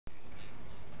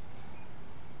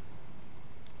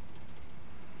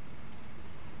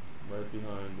right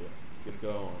behind you. Get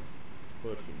going.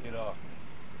 Pushing. Get off me.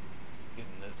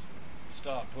 Getting this.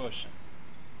 Stop pushing.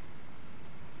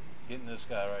 Getting this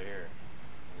guy right here.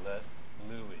 Let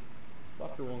Louis. This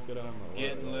fucker won't get out of my way.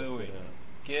 Getting Louis.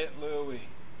 Get Louis.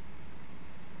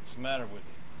 What's the matter with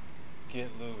you? Get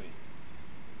Louis.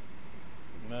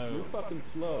 Move. You're fucking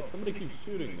slow. Somebody keeps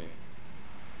shooting me.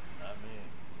 Not me.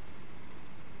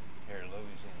 Here,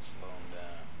 Louis gonna slow him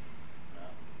down.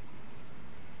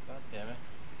 No. God damn it.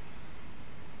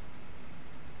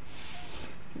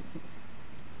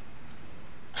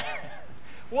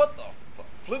 What the fuck?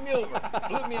 Flip me over.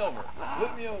 Flip me over.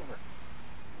 Flip me over.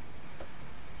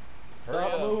 Hurry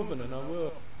Stop up. moving and I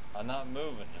will. I'm not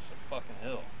moving. It's a fucking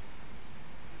hill.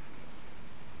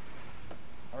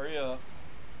 Hurry up.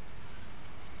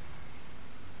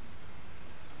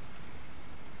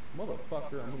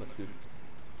 Motherfucker, I'm gonna shoot.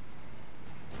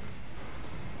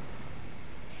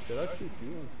 Did I shoot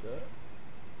you instead?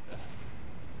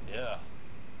 Yeah.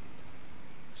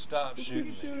 Stop Who shooting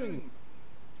keeps me. shooting?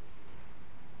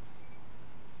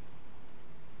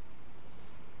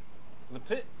 The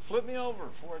pit. Flip me over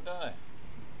before I die.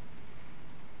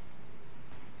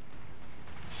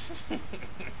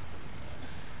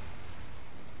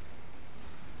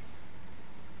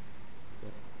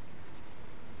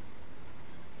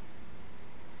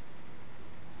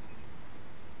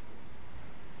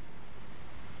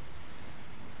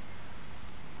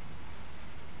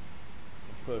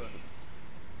 We're pushing.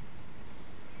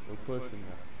 We're pushing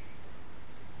now.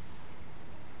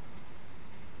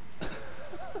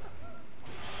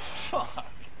 Fuck.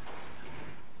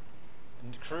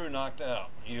 And the crew knocked out.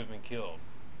 You have been killed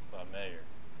by Mayor.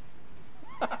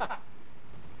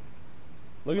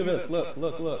 Look at this. Look.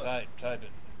 Type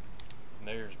it.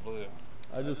 Mayor's blue.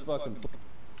 I just fucking.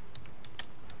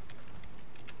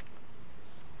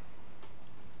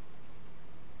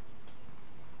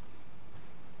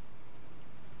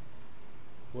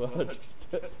 Well, I just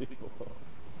tipped people off.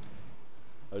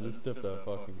 I just tipped that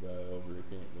fucking guy over. He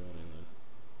can't do anything.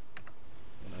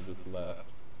 And I just left.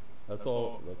 That's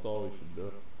all we should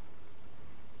do.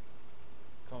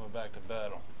 Coming back to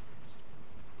battle.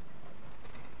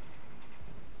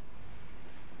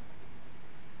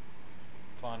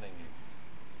 Finding you.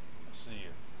 I see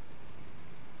you.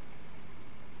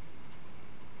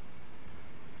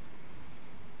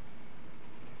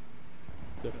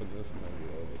 Tipping this nigga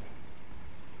over.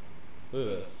 Look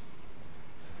at this.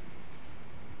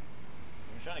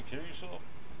 You trying to kill yourself?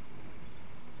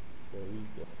 There you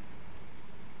go.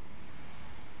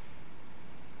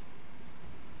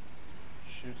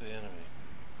 Shoot the enemy.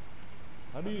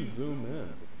 How do you zoom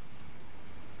in?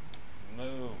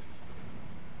 Move.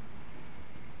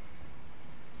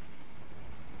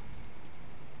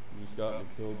 You just got me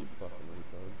killed, you fucking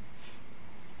retard.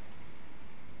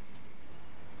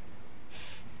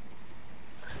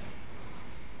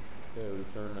 Okay,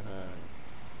 return to hand.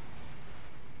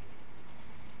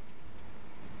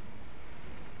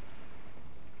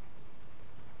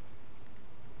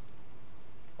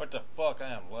 What the fuck? I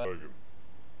am lagging.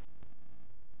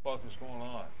 What the fuck is going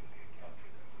on?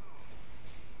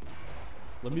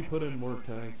 Let me put in more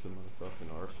tanks in my fucking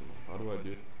arsenal. How do I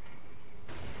do?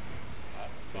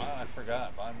 I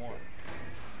forgot. Buy more.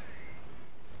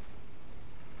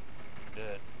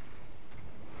 Dead.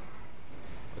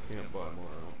 I can't buy more.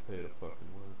 I don't pay to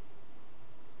fucking work.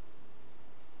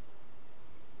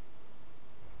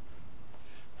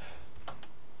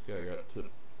 Okay, I got two.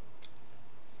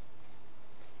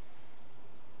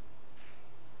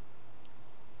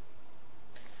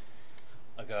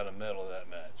 I got a medal that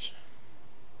match.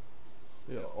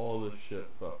 Yeah, all this shit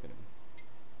fucking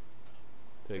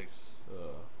takes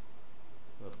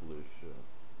that blue shit.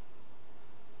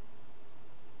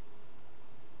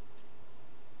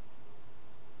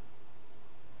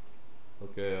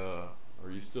 Okay,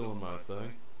 are you still in my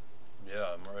thing?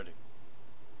 Yeah, I'm ready.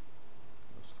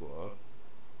 The squad?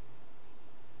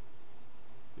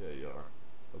 Yeah, you are.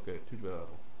 Okay, to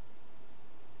battle.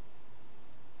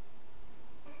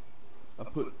 I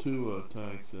put two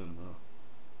tanks in though.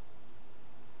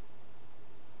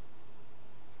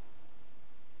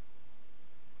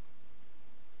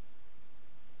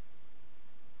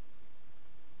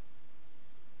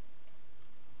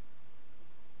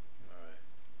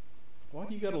 Why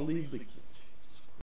do you gotta leave the